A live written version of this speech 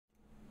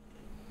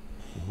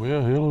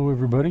Well, hello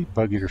everybody,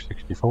 Bug Eater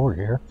 64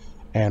 here,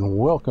 and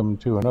welcome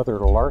to another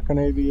Larkin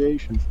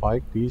Aviation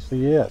flight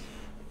DCS.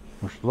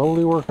 We're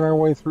slowly working our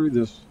way through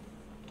this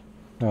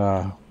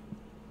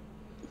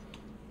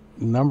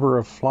number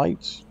of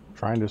flights,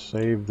 trying to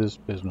save this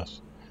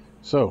business.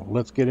 So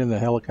let's get in the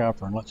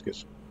helicopter and let's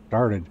get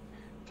started.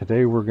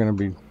 Today we're going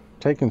to be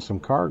taking some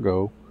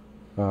cargo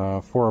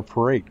for a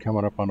parade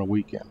coming up on the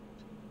weekend.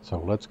 So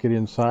let's get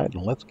inside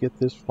and let's get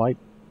this flight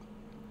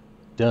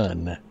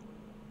done.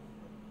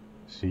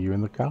 See you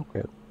in the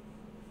cockpit.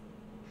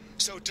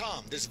 So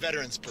Tom, this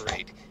Veterans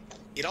Parade,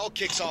 it all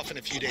kicks off in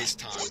a few days'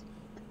 time.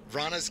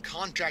 Vrana's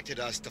contracted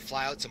us to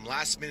fly out some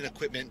last-minute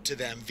equipment to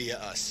them via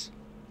us.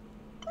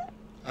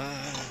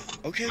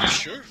 Okay,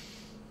 sure.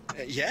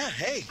 Yeah,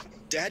 hey,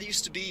 Dad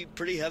used to be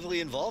pretty heavily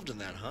involved in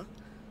that, huh?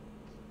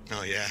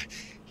 Oh yeah,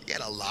 he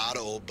had a lot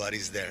of old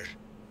buddies there.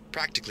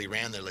 Practically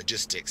ran their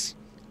logistics.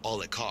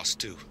 All at cost,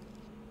 too.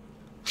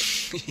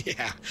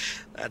 Yeah,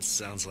 that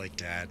sounds like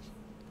Dad.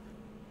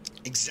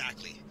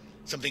 Exactly.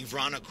 Something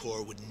Vrana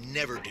Corps would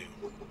never do.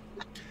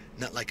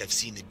 Not like I've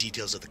seen the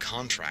details of the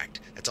contract.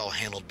 That's all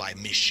handled by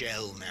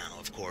Michelle now,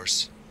 of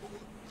course.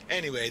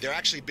 Anyway, they're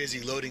actually busy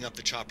loading up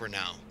the chopper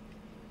now.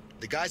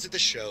 The guys at the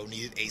show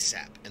need it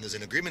ASAP, and there's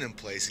an agreement in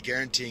place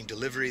guaranteeing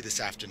delivery this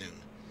afternoon.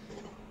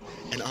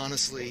 And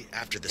honestly,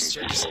 after the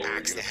circus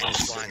acts they had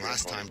us flying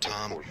last time,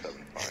 Tom,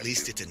 at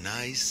least it's a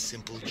nice,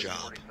 simple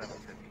job.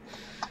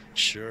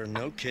 Sure,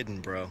 no kidding,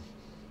 bro.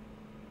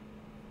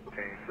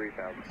 Okay,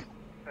 3,000.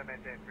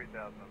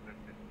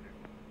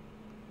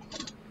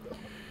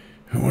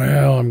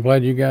 Well, I'm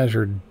glad you guys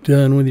are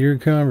done with your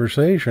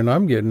conversation.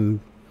 I'm getting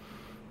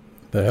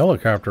the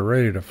helicopter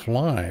ready to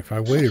fly. If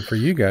I waited for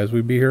you guys,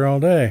 we'd be here all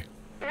day.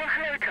 Well,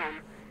 hello, Tom.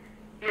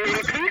 You will be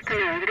pleased to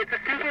know that it's a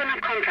simple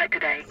enough contract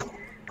today.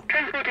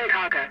 Transporting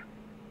cargo.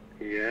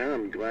 Yeah,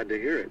 I'm glad to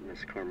hear it,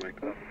 Miss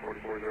Carmichael.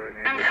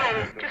 And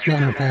Tom, just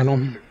Gunner remember, panel.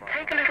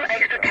 take a little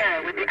extra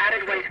care with the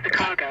added weight of the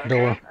cargo.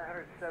 Door.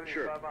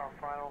 Sure.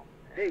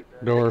 Hey,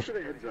 Doors. thanks for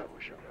the heads up,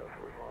 Michelle.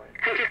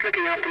 I'm just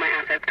looking after my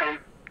assets, Tom.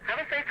 Have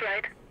a safe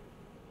flight.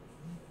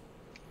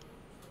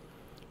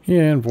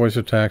 Yeah, and voice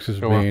of tax is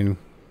Door. being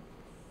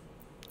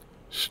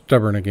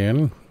stubborn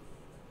again.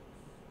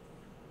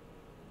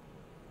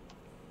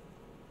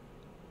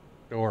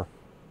 Door.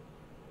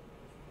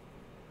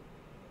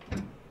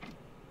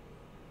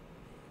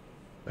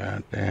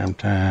 That damn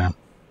time.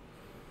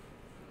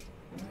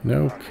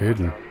 No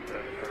kidding.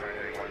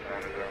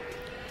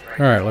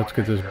 All right, let's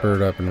get this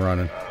bird up and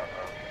running.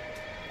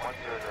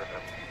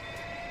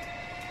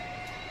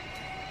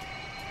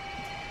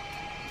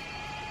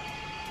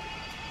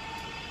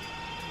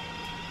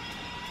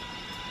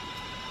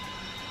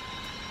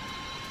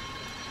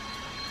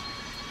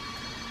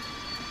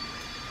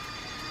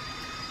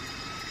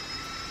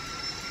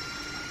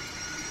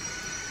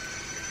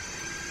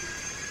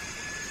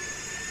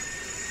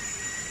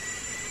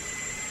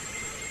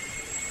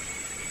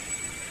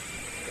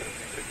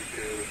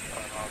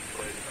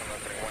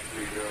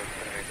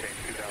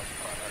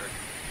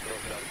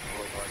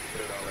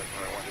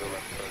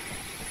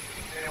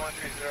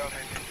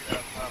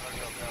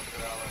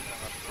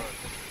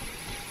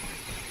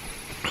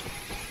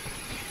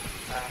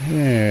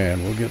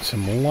 And we'll get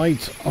some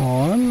lights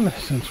on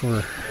since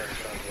we're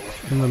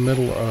in the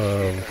middle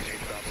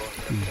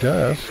of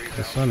dusk.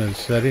 The sun is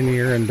setting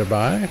here in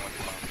Dubai.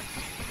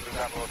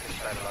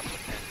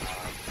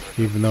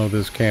 Even though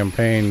this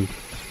campaign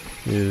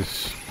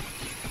is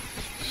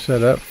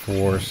set up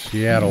for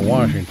Seattle,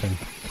 Washington.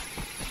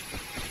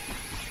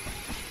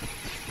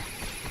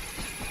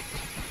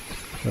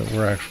 But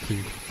we're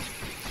actually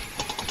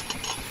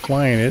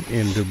flying it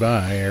in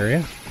Dubai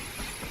area.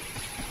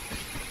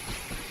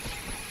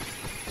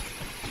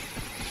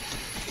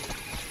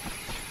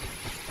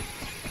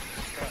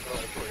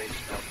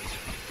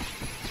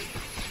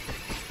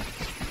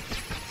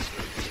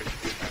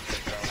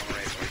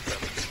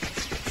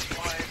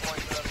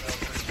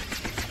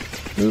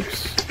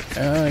 Oops.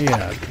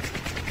 Yeah.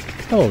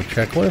 Hello,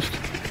 checklist.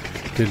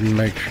 Didn't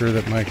make sure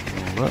that my...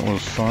 Well, that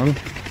was fun.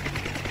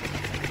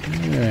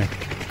 Yeah.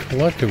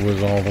 Collective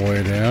was all the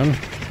way down.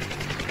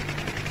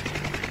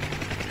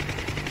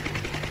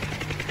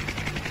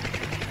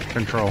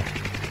 Control.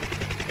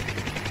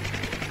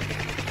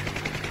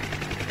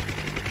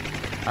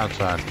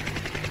 Outside.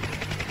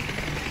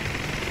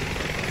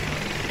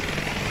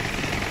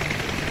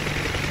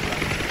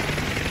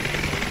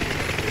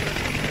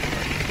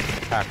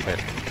 Cockpit.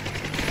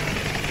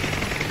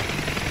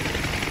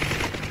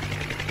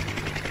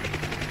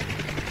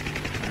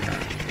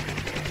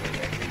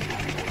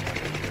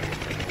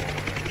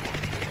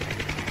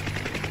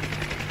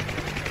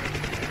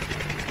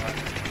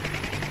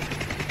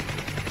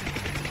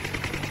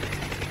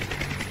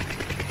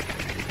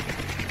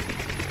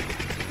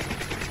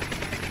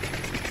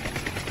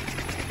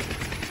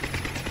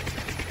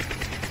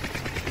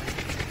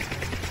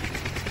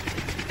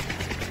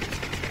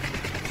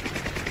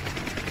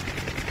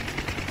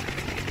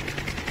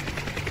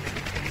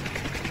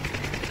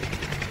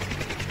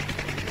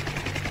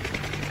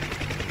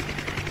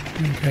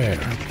 Okay,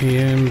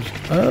 RPM's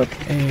up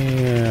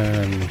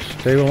and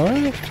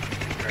stabilized.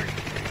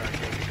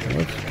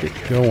 Let's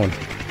get going.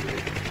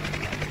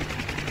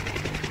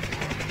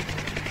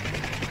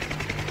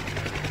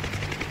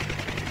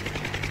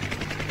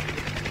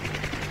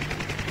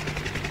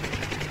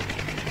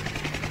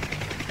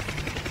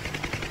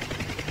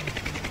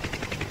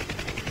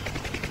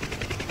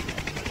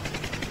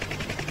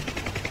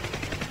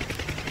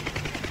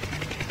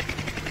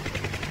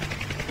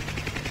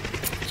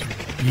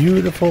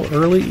 Beautiful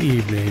early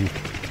evening.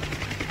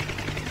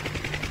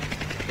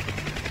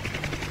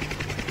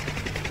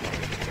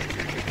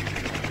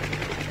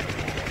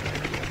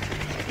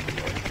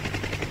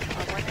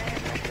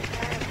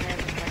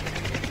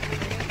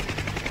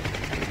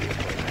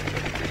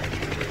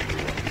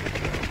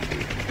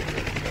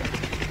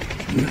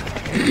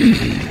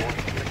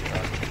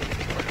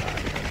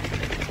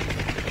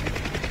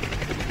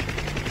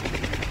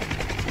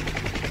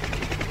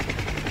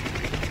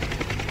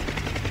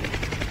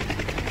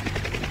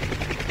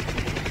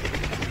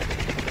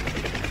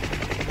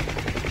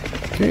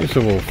 Okay,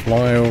 so we'll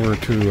fly over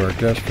to our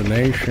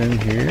destination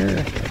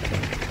here,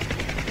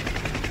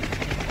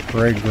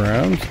 parade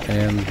grounds,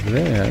 and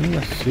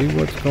then see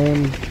what's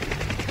going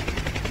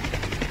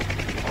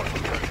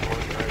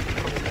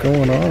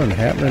on and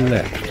happening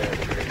next.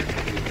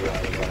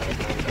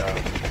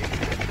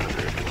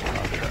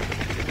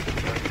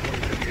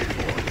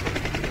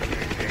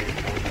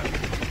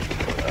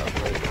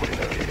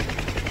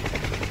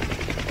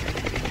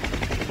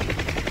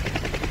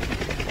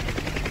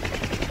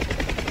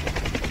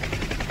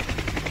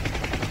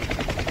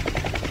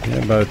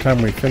 Yeah, by the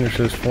time we finish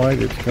this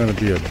flight, it's going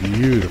to be a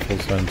beautiful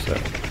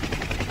sunset.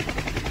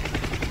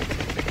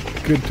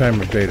 Good time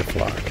of day to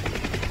fly.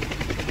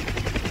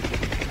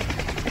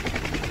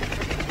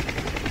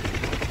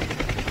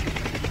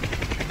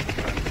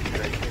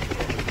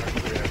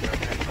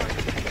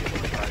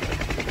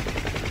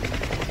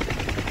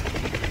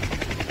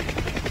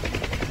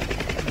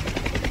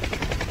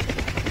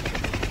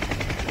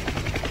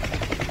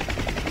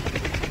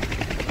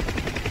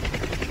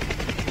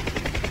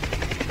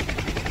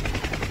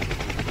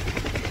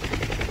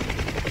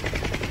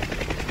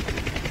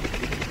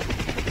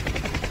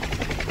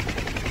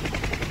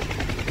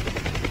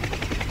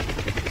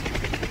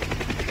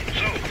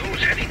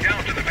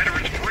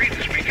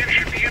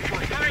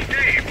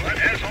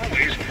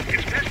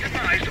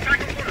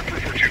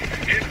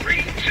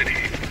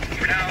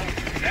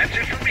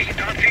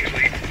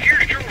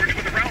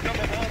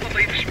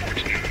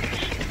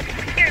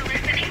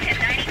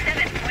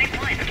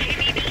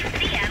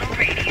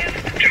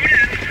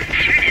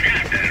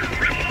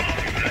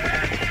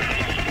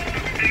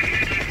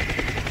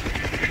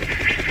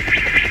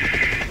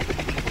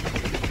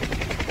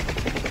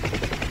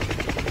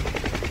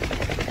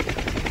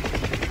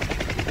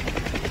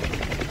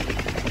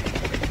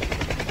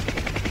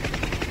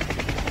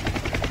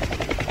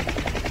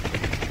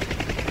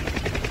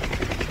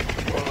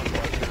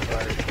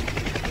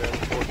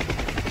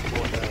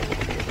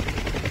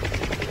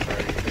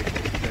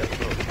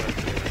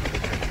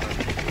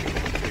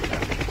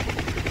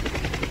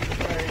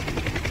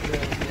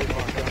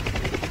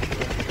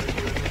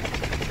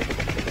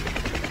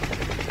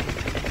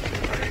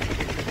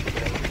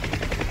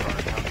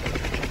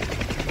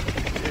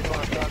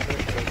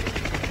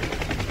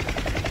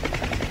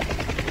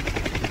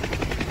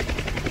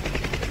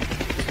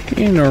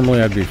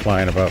 Normally I'd be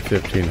flying about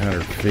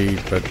 1,500 feet,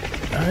 but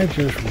I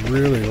just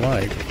really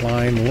like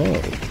flying low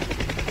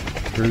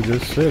through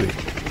this city.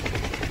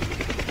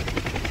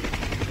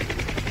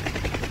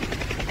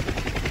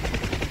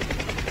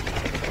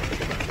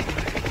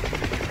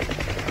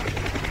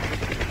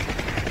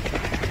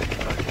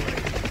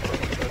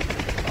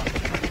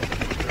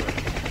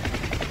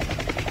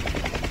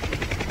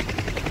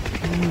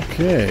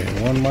 Okay,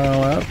 1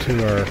 mile out to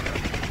our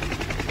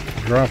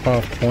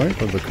drop-off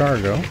point of the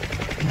cargo.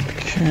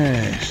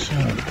 Okay, so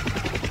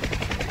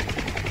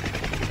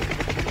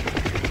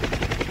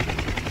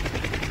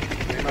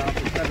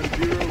Alpha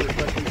 70,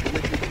 requesting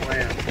permission to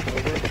land.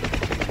 Over.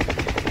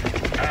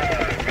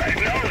 Right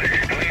now, this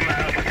is Lima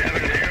Alpha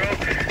 70.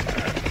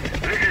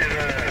 This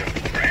is,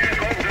 Brand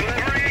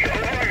delivery,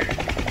 over.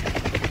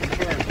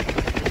 Confirmed.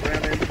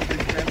 Ground infantry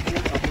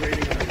transport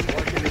operating on a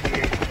Larkin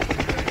Aviation.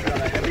 Got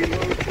a heavy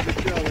load to the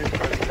shell in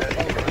front of that.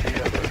 Over.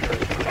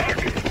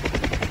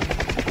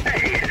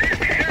 Hey, is this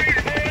Harry,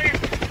 boy?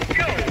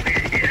 Yo,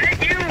 is that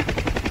you?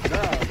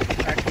 No,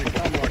 actually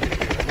Tom Larkin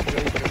here. I'm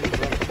Joe's younger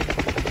brother.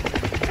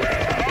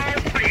 Well,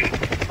 I'll be.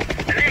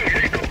 The name's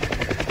Nichols.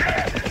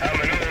 I'm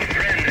an old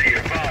friend of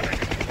your father.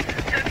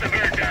 Set the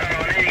bird down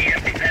on any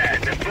empty pad.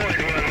 The boys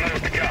will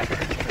unload the chopper.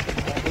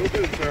 Will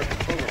do, sir.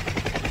 Over.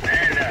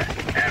 And,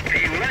 after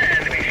you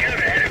land, be sure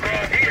to head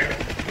across here.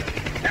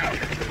 Out.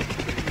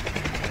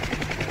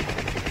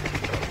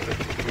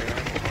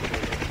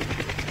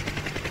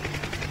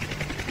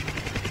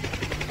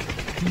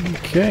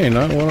 okay,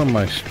 not one of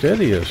my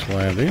steadiest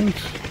landings.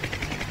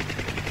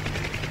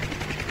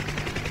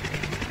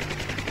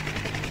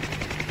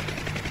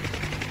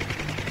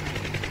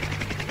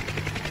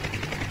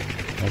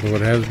 Although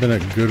it has been a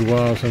good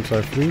while since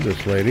I flew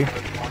this lady.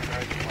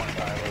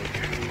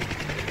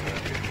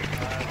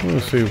 We'll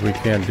see if we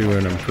can't do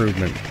an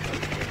improvement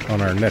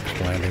on our next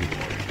landing.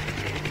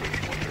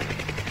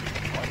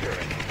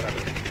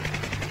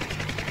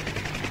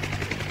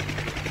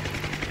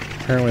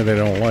 Apparently they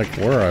don't like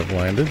where I've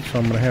landed, so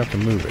I'm going to have to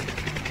move it.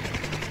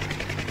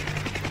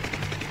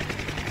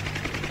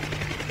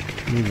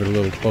 Move it a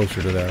little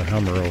closer to that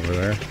Hummer over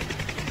there.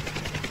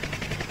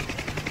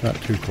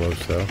 Not too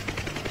close though.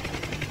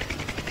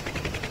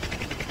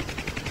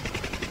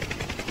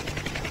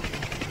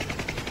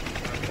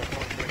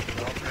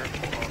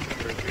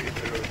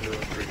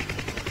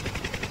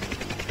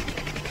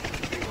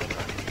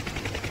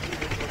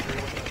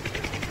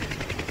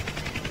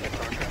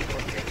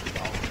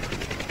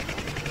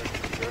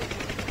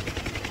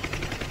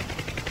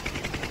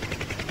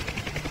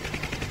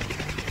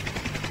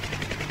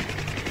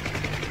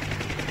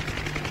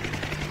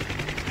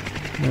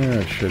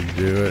 That should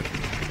do it.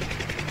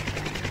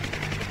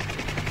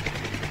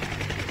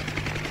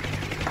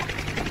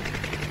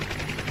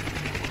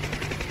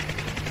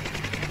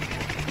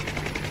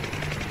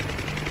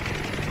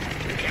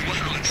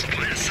 Well, it's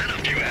quite a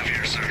setup you have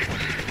here, sir.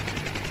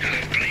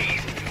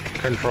 Please.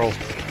 Control.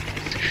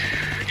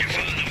 Your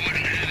father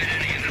wouldn't have it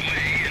any other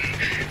way, and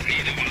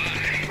neither would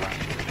I.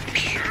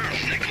 Sure,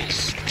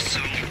 Nichols. So,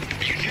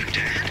 you knew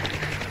Dad?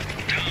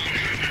 Tom,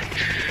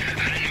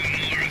 I knew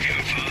more of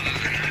your father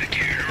than I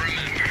care to remember.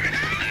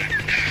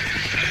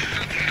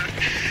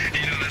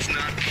 You know, that's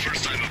not the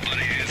first time a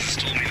buddy of his has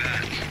told me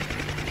that.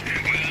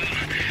 Well,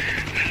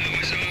 that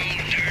was old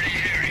Dirty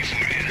Harry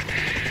for you.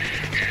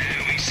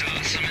 We saw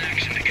some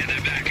action together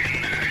back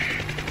in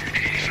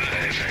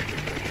 85.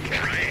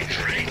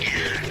 Right,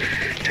 yeah.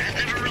 Dad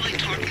never really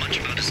talked much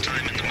about his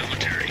time in the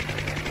military.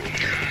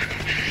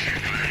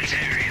 Well, that's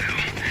Harry,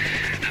 though.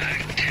 I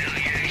tell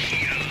you,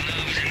 he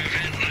loved an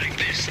event like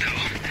this,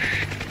 though.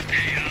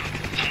 Hey,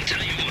 I'll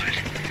tell you what.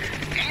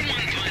 We're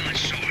one pilot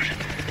short.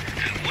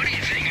 What do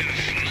you think of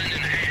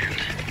lending a hand?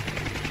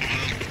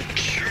 Well,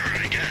 sure,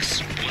 I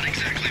guess. What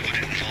exactly would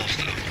it involve,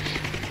 though?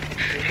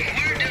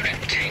 We're due to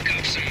take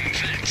up some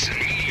vets and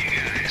media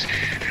guys,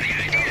 and the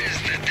idea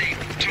is that they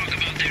talk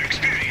about their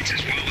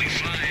experiences while we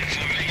fly in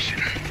formation.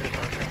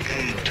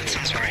 That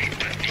sounds great,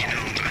 but, you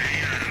know,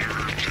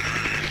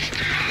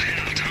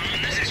 hell,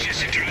 Tom, this is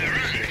just a dry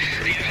run.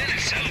 The event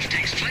itself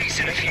takes place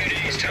in a few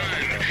days'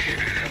 time.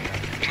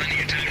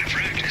 Plenty of time to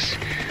practice.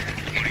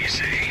 What do you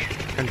say?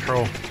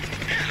 Control.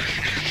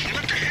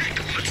 What the heck?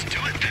 Let's do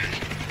it then.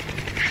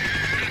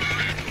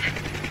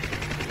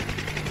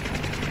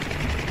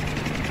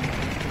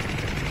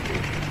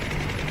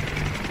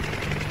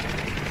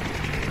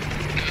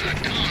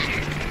 Tom,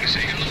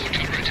 say hello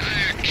to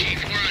retired Chief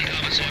Warrant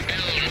Officer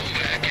Bill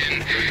Novak and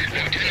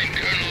Lieutenant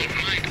Colonel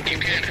Mike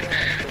Buchanan.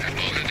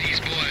 Both of these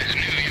boys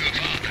knew your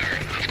father,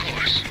 of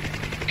course.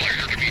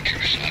 Pleasure to meet you,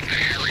 son.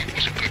 Harry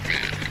was a good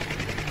man.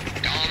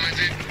 Tom, is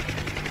it?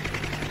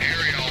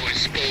 Harry always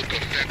spoke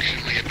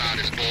affectionately about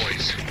his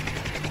boys.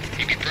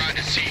 He'd be proud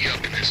to see you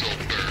up in this old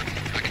bird,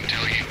 I can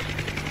tell you.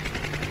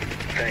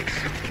 Thanks.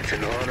 It's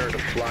an honor to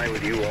fly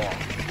with you all.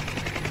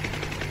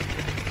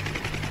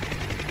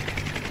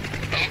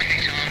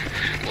 Okay, Tom.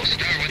 We'll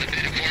start with a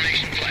bit of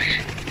formation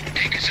flight.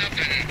 Take us up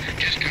and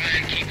just try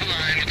and keep a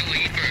line with the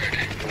lead bird.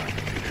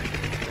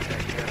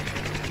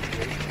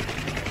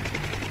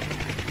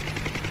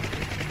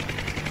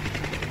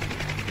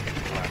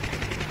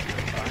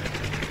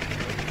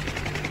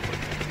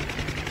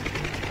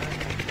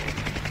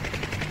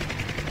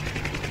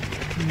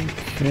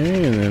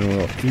 Okay, and then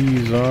we'll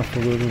ease off a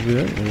little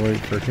bit and wait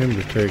for him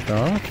to take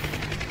off.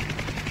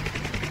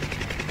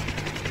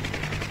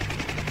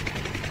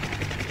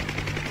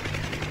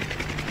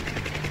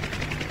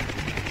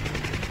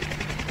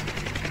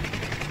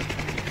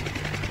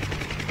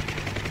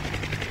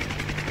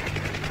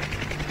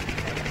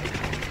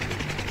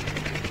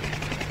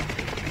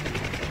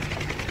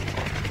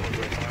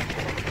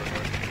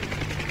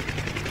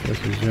 Guess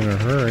he's in a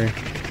hurry.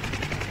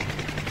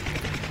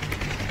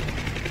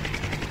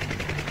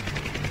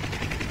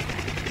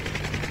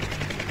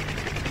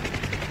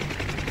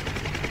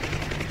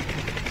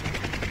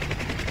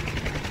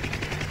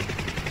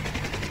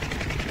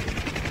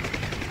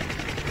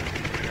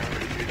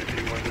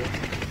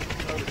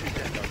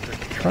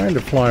 Trying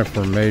to fly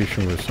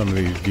formation with some of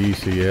these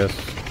DCS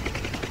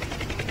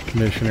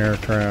mission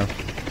aircraft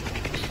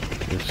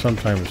is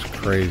sometimes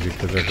crazy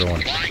because they're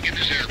going Flying in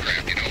this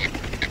aircraft, you know,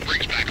 it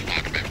brings back a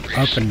lot of memories.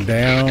 up and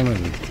down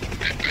and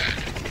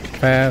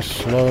fast,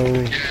 slow.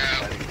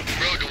 Yeah,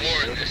 road to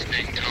war in this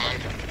thing, Tom.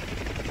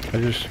 I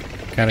just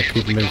kind of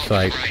keep them in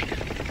sight. Right.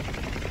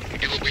 We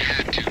did what we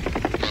had to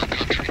for our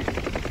country.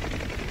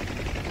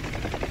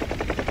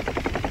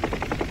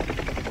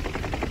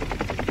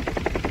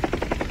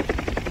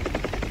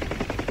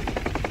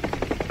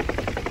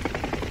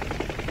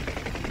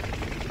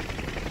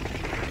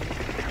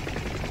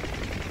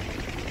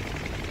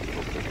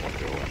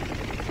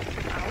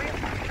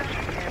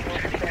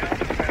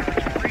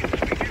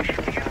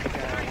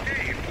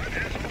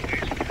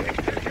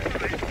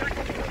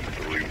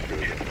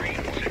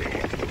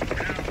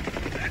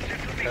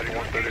 Heading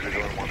 130 to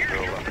going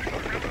 130 left.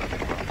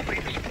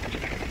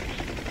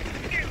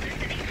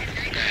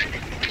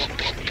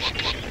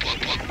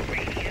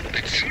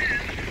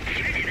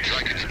 It's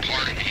like it's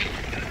part of you.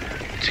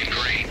 It's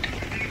ingrained.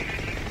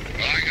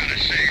 Well, I gotta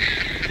say,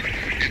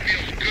 it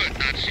feels good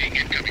not seeing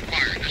incoming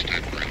fire this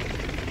time around.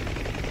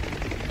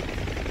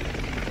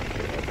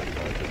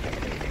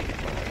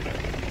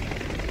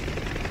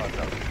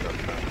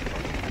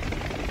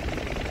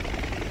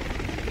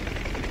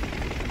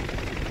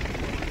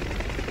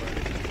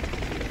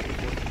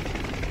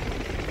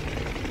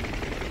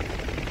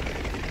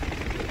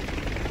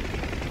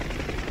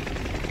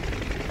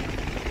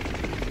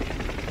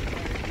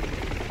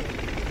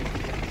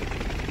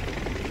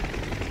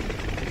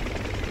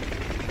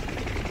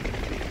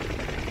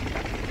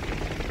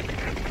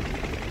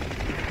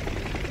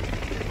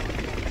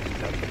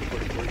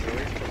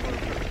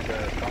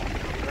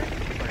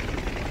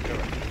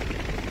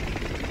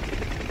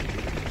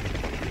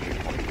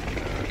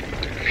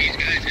 These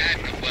guys had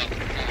no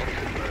welcome home.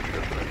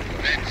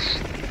 Pets,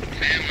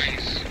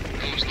 families,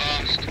 those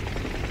lost.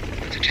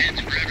 It's a chance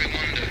for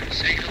everyone to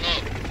say hello.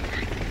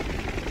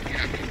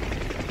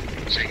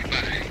 Or, say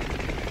goodbye.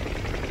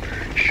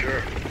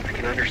 Sure, I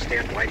can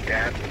understand why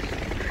Dad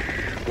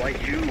why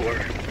you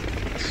were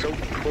so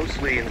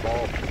closely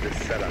involved with this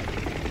setup.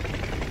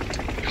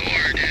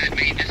 Your dad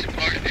made this a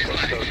part of his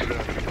life.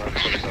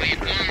 Honestly, it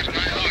warms my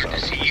heart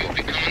to see you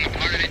becoming a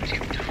part of it too,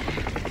 Tom.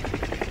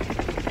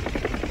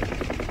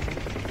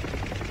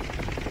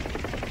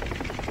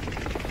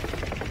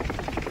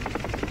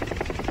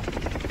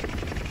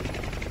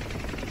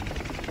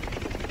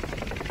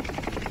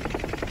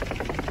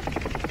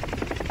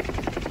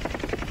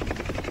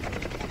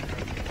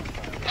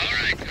 All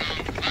right, Tom.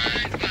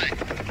 Fine, fine.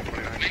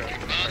 Make your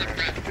father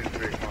proud.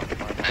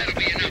 That'll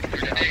be enough for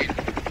today.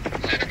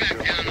 Set her back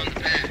down on the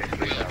pad.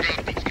 We'll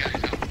drop these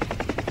guys off.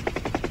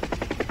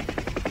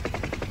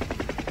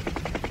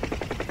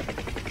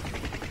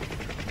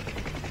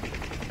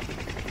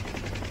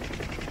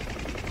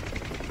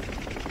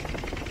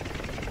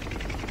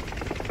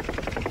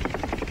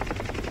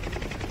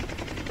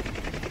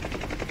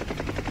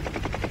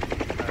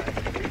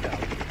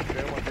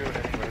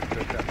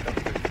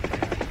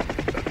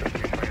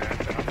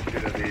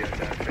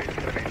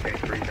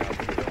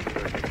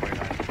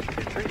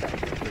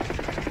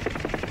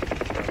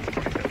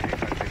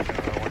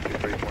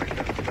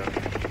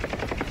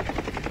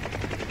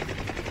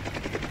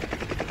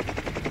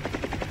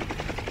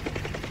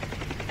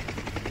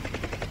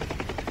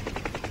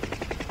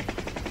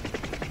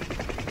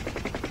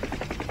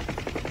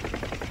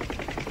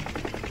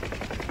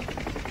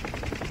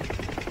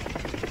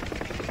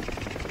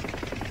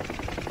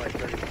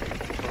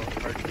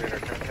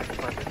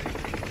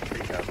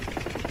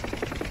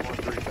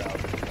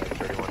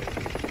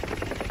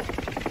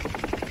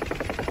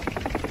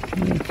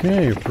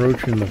 Okay,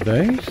 approaching the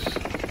base.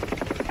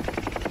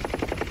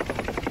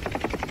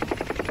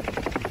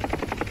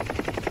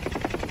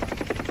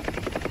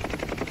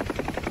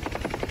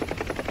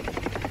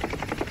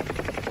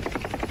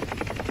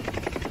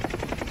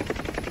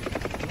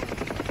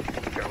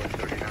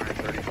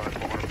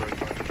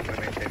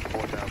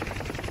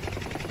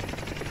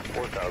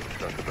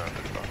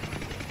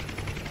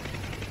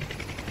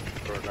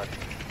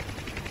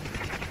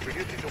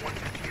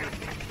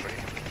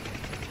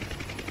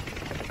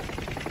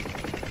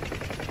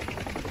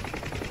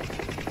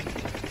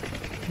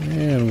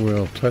 And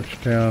we'll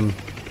touch down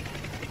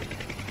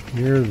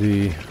near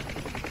the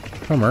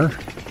Hummer.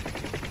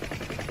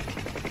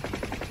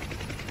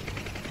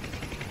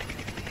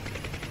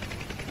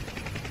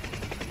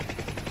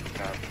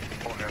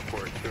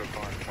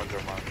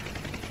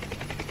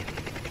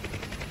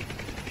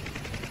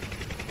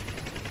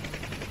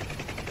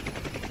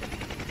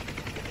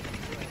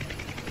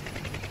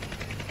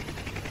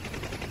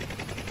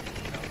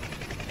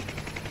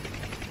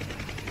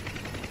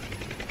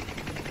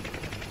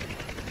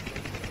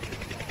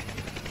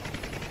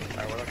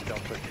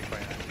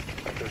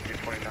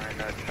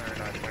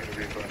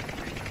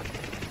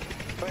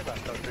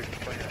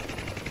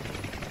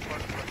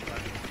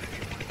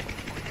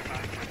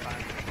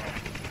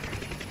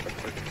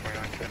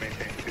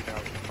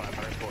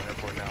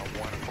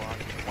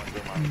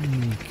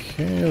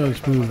 Okay,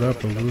 let's move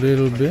up a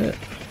little bit.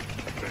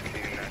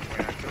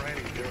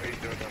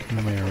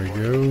 There we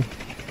go.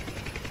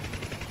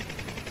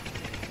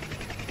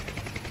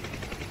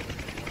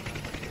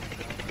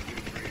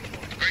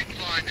 Great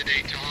flying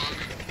today, Tom.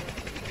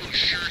 It was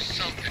sure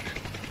something.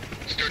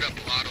 Stirred up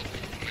a lot of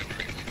old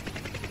memories.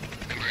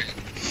 Memories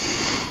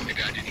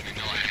maybe I didn't even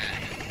know I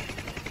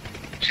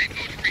had. Shape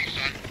those free,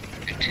 son.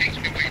 It takes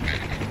me way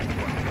back.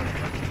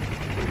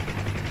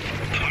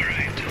 All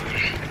right,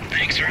 Tom.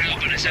 Thanks for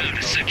helping us out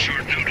at such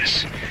short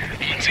notice.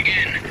 Once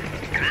again,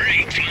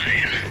 great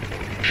flying.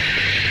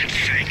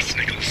 Thanks,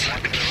 Nicholas.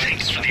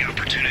 Thanks for the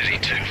opportunity,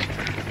 too.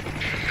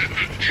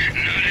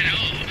 Not at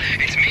all.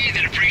 It's me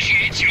that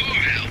appreciates your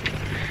help.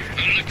 I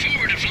look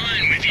forward to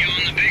flying with you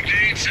on the big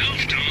day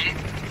itself, Tom.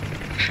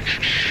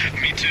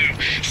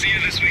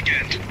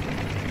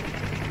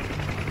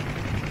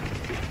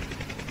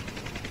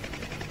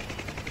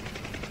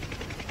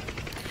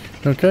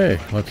 Okay,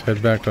 let's head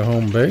back to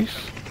home base.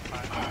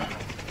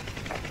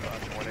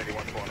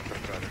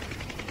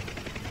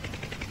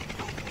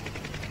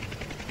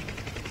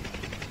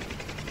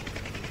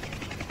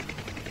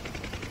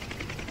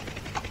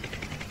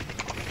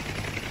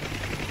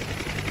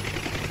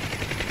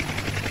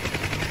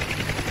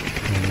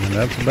 And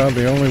that's about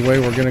the only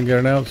way we're going to get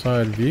an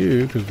outside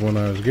view, because when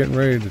I was getting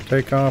ready to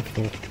take off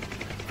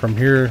from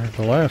here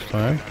the last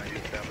time,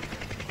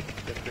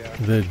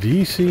 the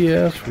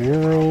DCS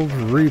World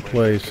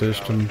Replay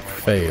System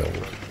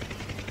failed.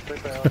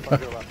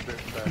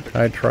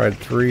 I tried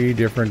 3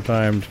 different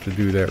times to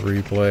do that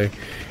replay,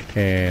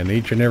 and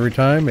each and every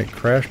time it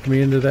crashed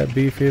me into that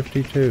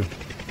B-52.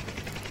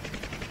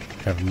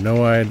 Have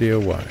no idea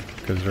why,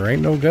 because there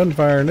ain't no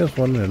gunfire in this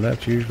one, and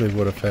that's usually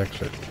what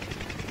affects it.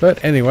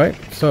 But anyway,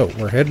 so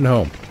we're heading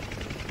home.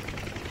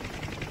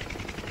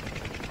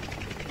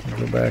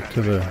 Go back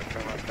to the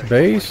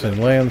base and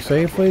land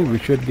safely. We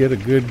should get a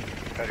good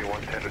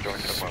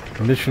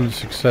mission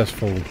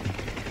successful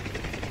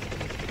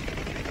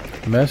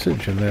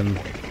message, and then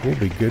we'll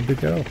be good to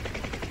go.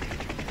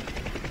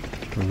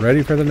 We're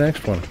ready for the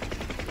next one.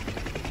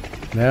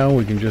 Now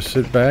we can just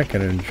sit back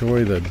and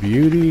enjoy the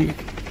beauty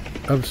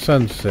of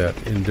sunset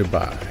in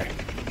Dubai.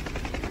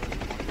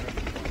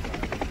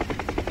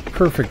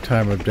 Perfect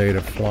time of day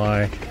to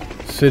fly.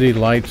 City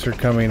lights are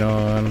coming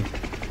on.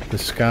 The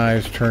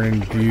sky's turning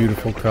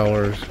beautiful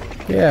colors.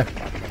 Yeah,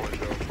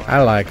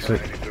 I likes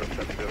it.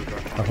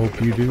 I hope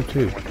you do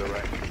too.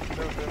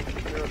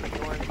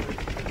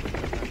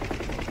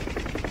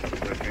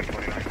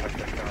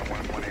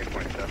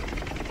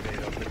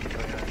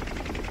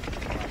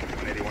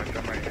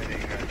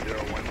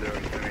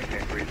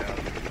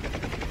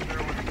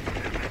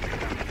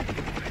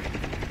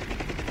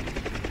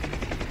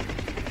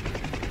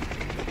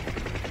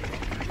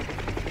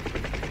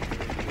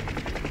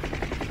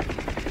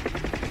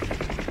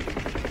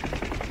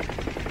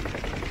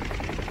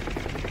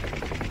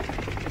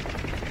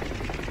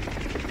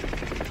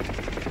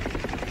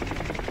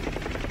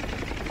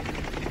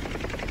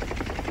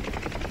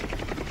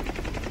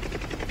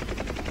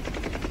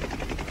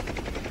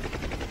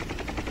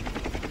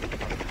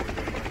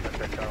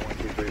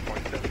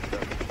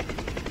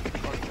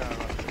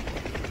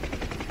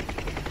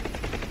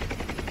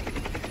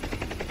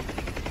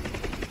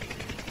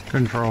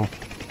 Control.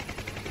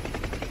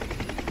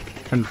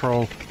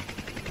 Control.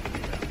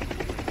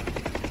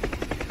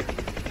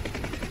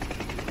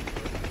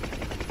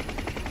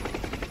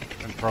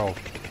 Control.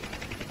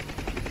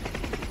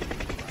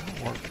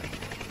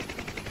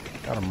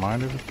 Got a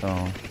mind of its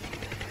own.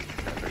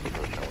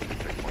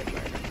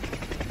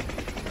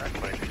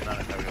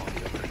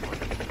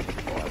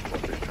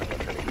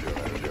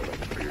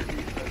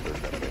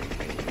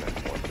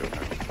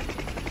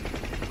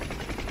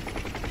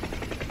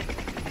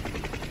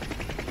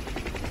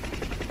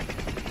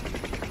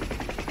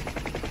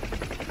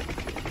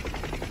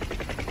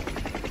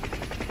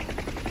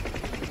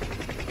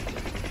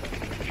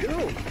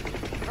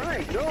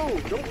 No,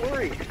 don't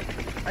worry.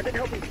 I've been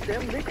helping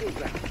Sam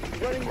Nichols out.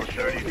 He's running the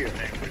show here.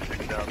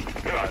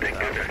 Oh, thank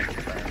goodness.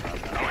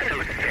 Oh, I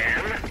know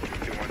Sam.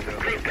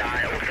 Great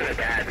guy, almost in a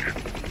bad.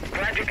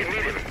 Glad you can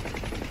meet him.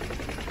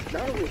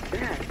 Not only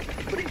that,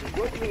 but he's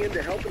roped me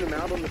into helping him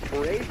out on the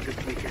parade this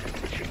weekend.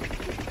 It should be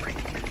great.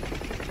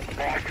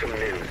 Awesome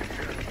news.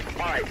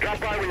 All right, drop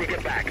by when you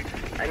get back.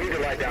 I need to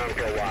lie down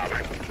for a while.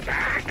 My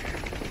back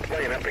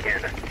playing up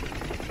again.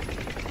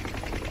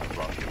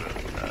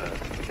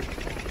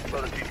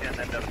 Load of G10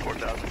 and down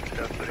 4,000,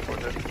 34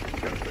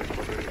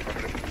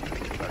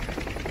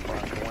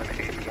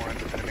 181,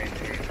 just going to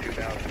maintain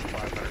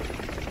 2,500.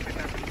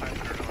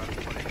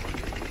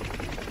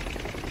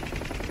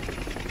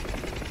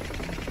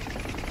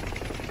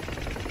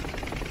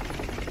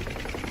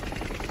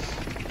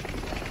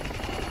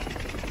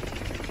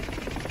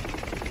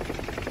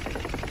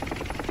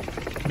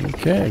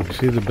 Okay,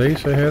 see the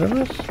base ahead of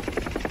us?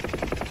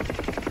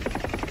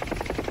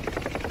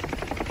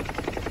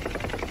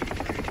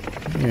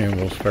 And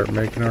we'll start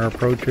making our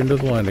approach into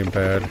the landing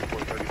pad.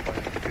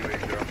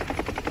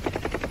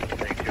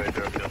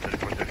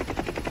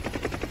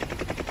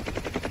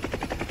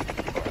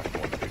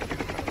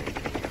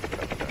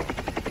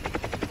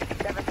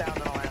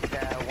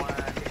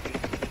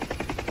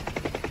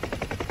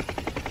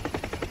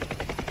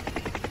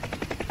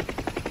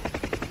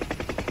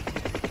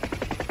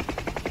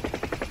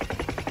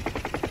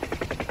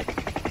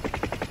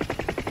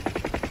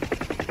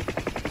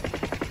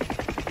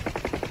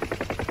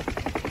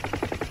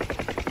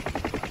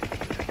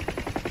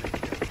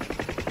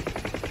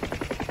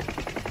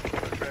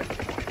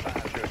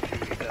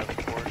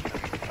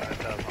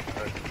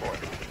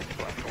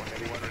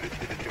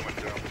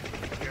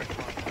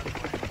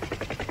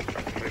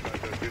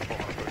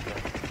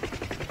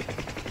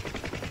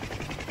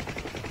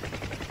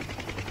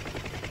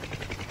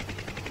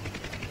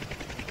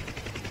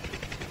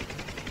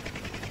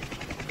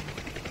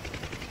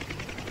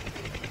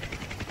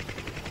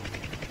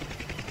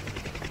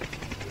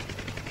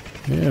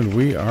 And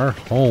we are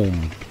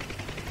home.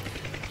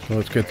 So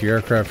let's get the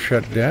aircraft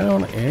shut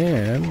down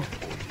and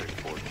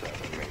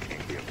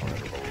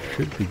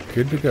should be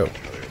good to go.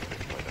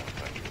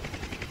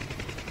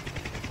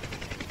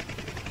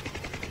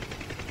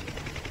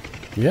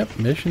 Yep,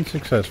 mission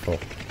successful.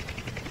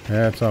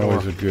 That's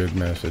always a good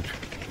message.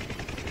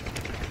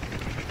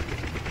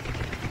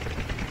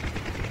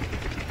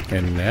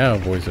 And now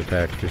voice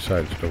attacks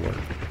decides to work.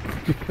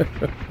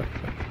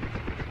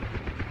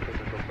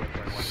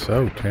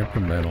 So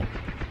temperamental.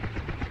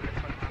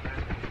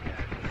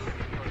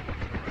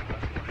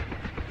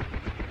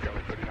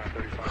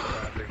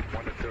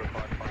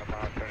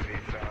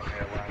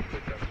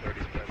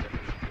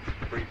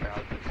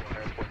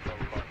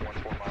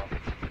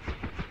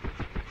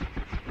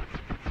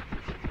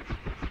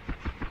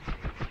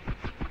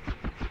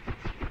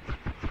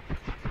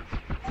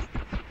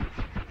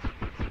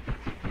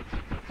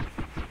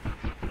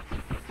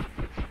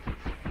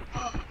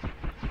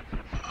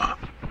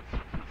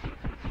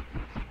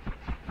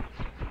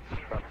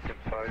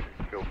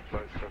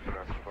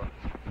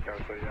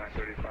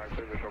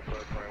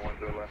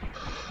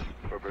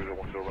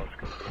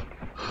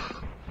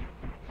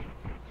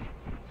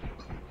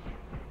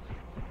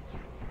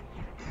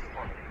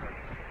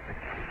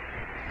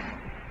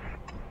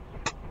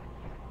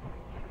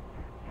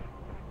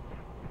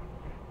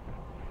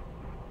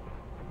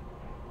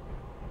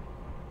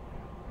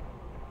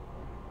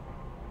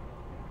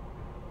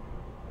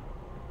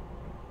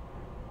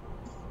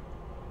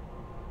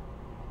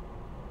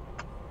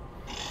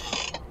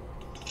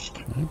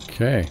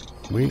 Okay,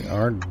 we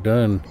are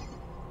done.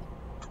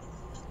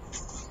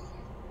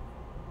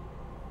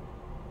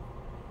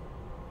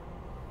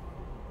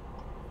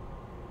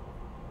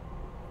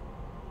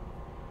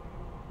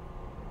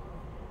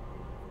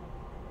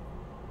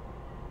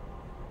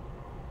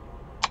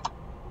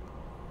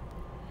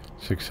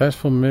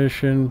 Successful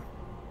mission,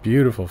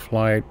 beautiful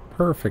flight,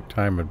 perfect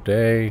time of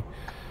day.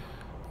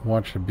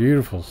 Watched a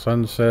beautiful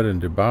sunset in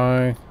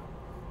Dubai.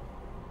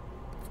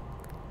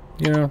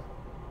 You know,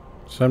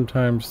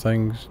 sometimes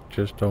things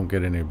just don't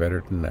get any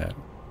better than that.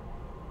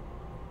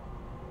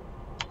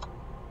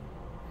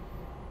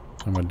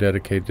 I'm going to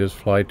dedicate this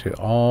flight to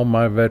all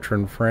my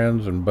veteran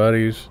friends and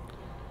buddies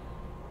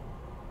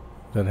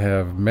that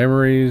have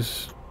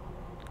memories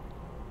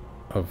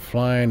of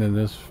flying in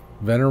this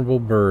venerable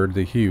bird,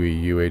 the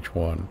HUEY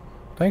UH-1.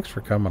 Thanks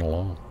for coming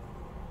along.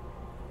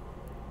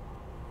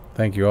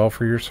 Thank you all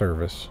for your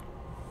service.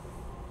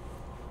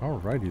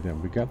 Alrighty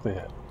then, we got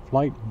the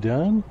flight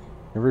done.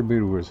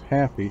 Everybody was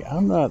happy.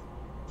 I'm not,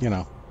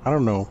 I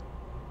don't know.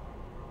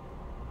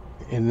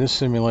 In this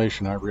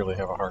simulation, I really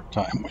have a hard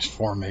time with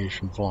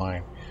formation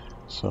flying.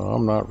 So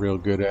I'm not real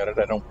good at it.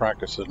 I don't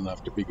practice it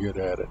enough to be good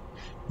at it.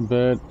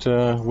 But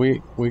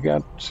we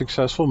got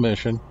successful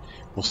mission.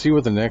 We'll see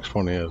what the next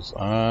one is.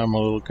 I'm a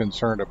little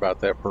concerned about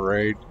that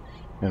parade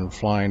and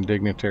flying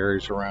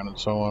dignitaries around and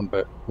so on,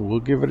 but we'll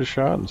give it a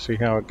shot and see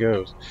how it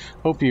goes.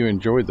 Hope you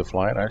enjoyed the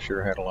flight. I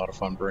sure had a lot of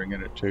fun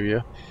bringing it to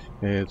you.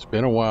 It's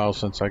been a while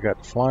since I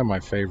got to fly my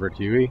favorite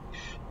Huey,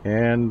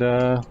 and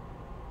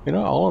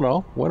all in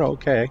all, went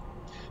okay.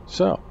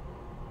 So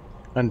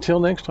until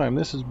next time,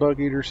 this is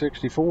Bug Eater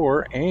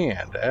 64,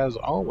 and as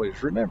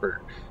always,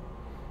 remember,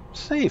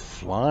 safe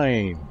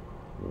flying.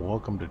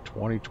 Welcome to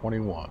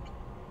 2021.